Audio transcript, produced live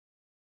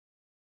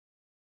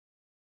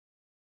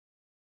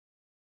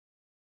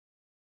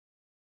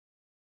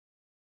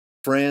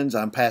Friends,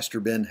 I'm Pastor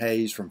Ben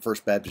Hayes from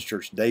First Baptist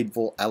Church,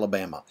 Dadeville,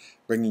 Alabama,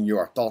 bringing you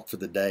our thought for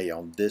the day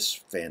on this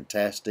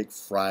fantastic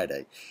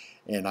Friday.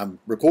 And I'm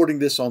recording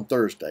this on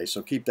Thursday,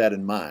 so keep that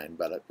in mind.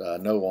 But I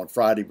know on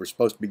Friday we're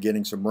supposed to be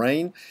getting some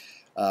rain.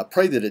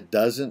 Pray that it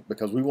doesn't,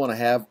 because we want to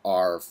have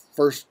our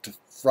first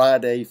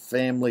Friday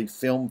Family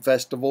Film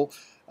Festival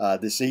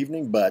this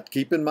evening. But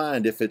keep in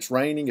mind, if it's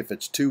raining, if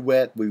it's too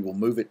wet, we will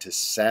move it to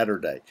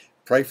Saturday.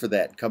 Pray for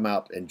that and come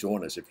out and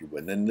join us if you would.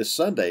 And then this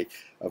Sunday,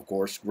 of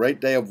course,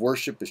 great day of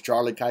worship as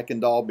Charlie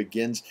Kuykendall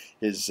begins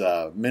his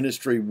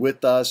ministry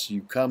with us.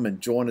 You come and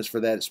join us for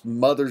that. It's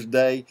Mother's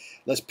Day.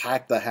 Let's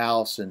pack the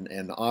house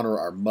and honor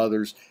our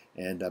mothers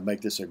and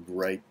make this a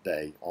great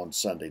day on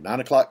Sunday. 9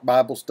 o'clock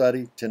Bible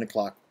study, 10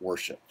 o'clock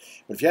worship.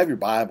 But if you have your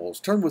Bibles,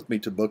 turn with me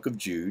to the book of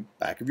Jude,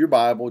 back of your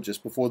Bible,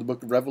 just before the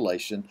book of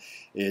Revelation.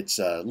 It's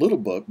a little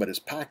book, but it's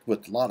packed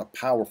with a lot of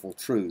powerful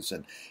truths.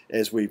 And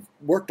as we've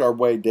worked our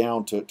way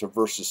down to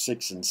verses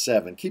 6 and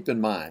 7, keep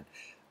in mind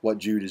what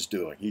Jude is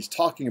doing. He's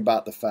talking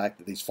about the fact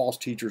that these false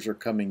teachers are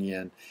coming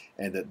in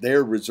and that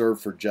they're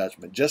reserved for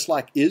judgment, just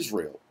like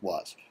Israel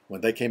was. When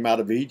they came out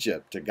of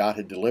Egypt, God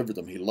had delivered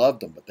them. He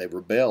loved them, but they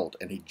rebelled,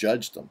 and he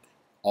judged them.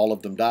 All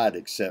of them died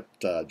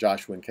except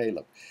Joshua and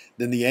Caleb.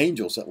 Then the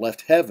angels that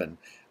left heaven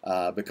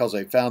because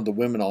they found the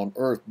women on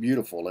earth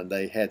beautiful, and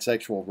they had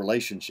sexual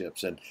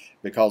relationships, and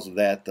because of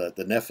that, the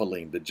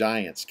Nephilim, the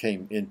giants,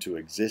 came into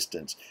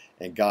existence,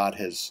 and God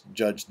has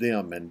judged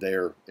them, and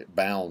they're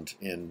bound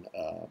in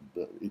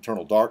the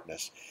eternal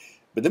darkness.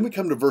 But then we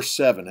come to verse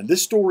 7, and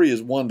this story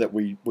is one that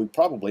we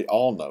probably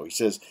all know. He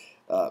says,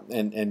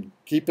 and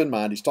keep in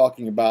mind, he's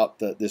talking about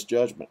this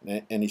judgment,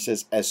 and he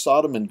says, as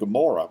Sodom and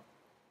Gomorrah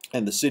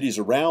and the cities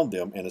around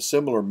them in a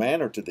similar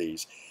manner to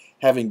these,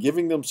 having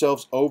given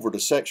themselves over to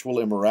sexual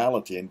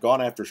immorality and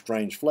gone after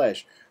strange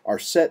flesh, are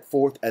set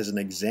forth as an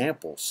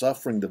example,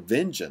 suffering the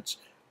vengeance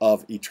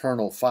of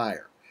eternal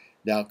fire.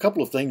 Now, a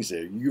couple of things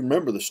there. You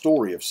remember the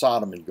story of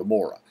Sodom and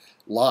Gomorrah.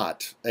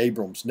 Lot,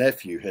 Abram's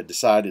nephew, had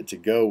decided to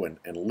go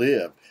and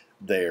live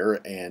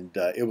there, and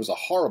it was a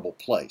horrible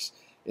place.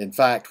 In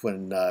fact,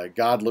 when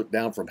God looked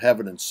down from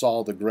heaven and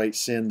saw the great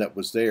sin that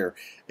was there,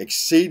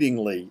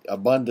 exceedingly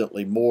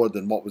abundantly more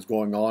than what was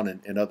going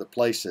on in other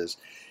places,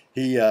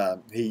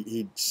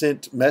 he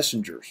sent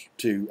messengers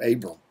to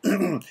Abram.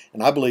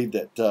 And I believe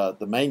that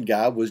the main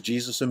guy was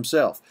Jesus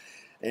himself.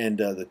 And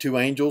the two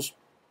angels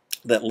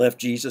that left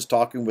Jesus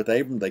talking with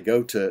Abram, they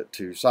go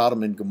to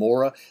Sodom and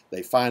Gomorrah.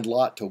 They find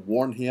Lot to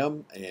warn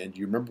him. And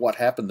you remember what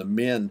happened? The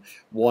men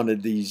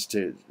wanted these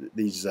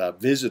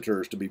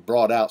visitors to be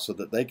brought out so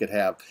that they could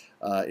have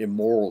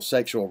immoral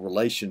sexual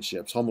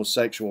relationships,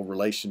 homosexual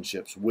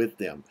relationships with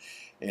them.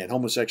 And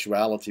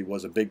homosexuality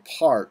was a big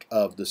part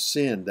of the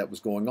sin that was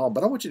going on.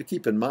 But I want you to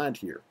keep in mind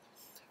here,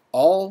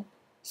 all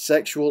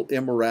sexual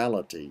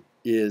immorality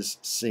is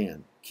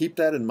sin. Keep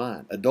that in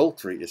mind.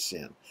 Adultery is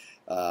sin.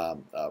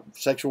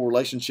 Sexual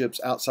relationships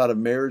outside of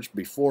marriage,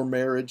 before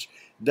marriage,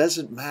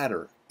 doesn't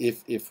matter.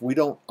 If we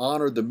don't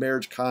honor the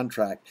marriage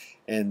contract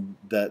and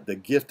the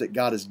gift that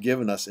God has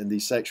given us in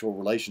these sexual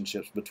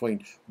relationships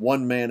between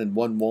one man and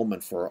one woman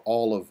for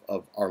all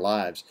of our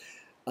lives,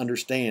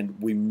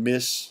 understand we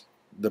miss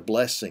the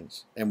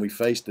blessings and we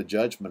face the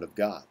judgment of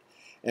God.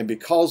 And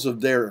because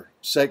of their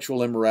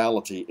sexual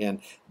immorality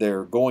and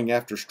their going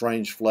after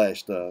strange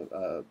flesh,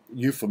 the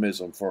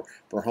euphemism for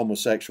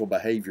homosexual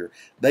behavior,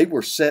 they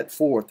were set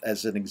forth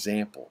as an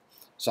example.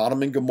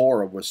 Sodom and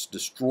Gomorrah was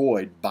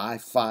destroyed by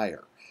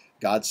fire.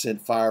 God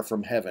sent fire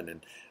from heaven,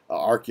 and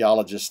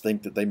archaeologists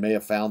think that they may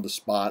have found the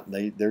spot,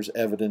 and there's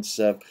evidence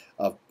of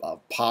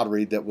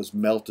pottery that was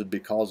melted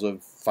because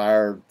of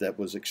fire that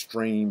was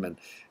extreme,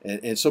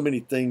 and so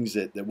many things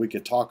that we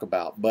could talk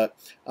about. But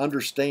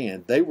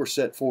understand, they were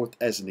set forth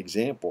as an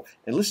example.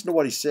 And listen to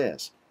what he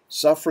says,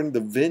 suffering the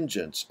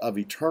vengeance of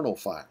eternal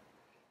fire.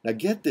 Now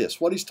get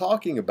this, what he's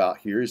talking about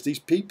here is these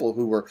people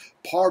who were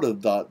part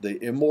of the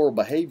immoral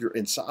behavior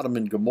in Sodom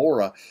and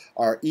Gomorrah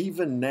are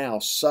even now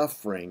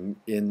suffering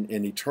in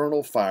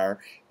eternal fire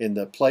in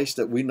the place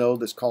that we know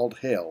that's called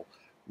hell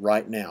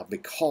right now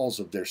because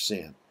of their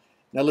sin.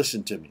 Now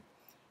listen to me.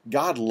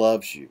 God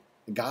loves you.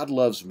 God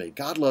loves me.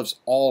 God loves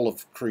all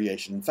of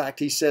creation. In fact,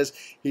 he says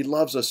he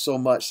loves us so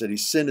much that he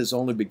sent his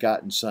only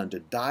begotten Son to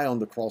die on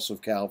the cross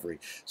of Calvary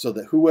so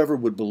that whoever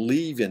would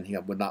believe in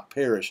him would not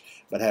perish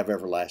but have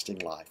everlasting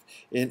life.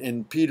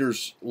 In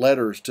Peter's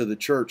letters to the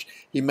church,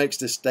 he makes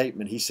this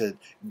statement. He said,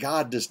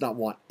 God does not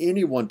want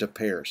anyone to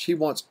perish. He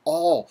wants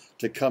all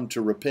to come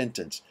to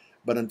repentance.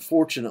 But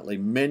unfortunately,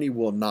 many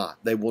will not.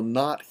 They will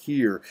not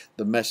hear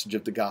the message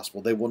of the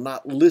gospel. They will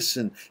not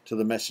listen to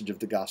the message of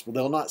the gospel.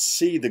 They will not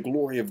see the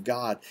glory of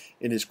God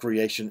in his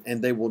creation,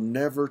 and they will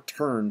never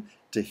turn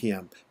to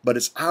him. But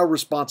it's our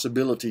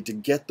responsibility to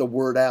get the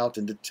word out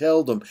and to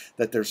tell them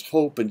that there's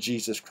hope in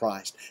Jesus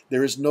Christ.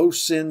 There is no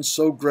sin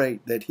so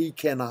great that he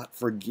cannot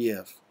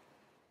forgive.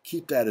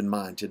 Keep that in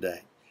mind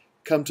today.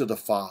 Come to the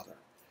Father.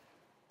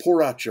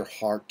 Pour out your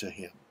heart to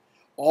him.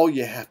 All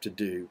you have to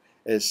do,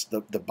 as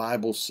the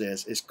Bible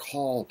says, is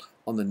call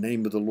on the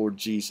name of the Lord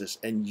Jesus,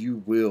 and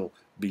you will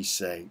be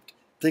saved.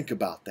 Think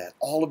about that.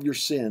 All of your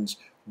sins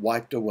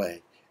wiped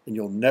away, and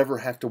you'll never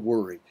have to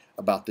worry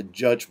about the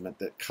judgment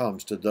that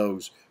comes to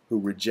those who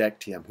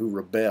reject Him, who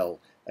rebel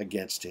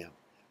against Him.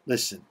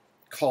 Listen,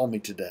 call me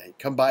today.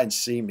 Come by and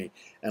see me,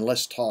 and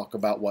let's talk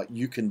about what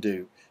you can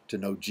do to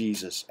know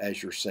Jesus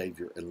as your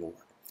Savior and Lord.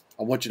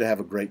 I want you to have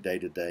a great day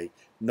today.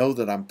 Know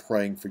that I'm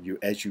praying for you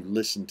as you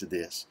listen to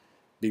this.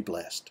 Be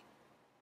blessed.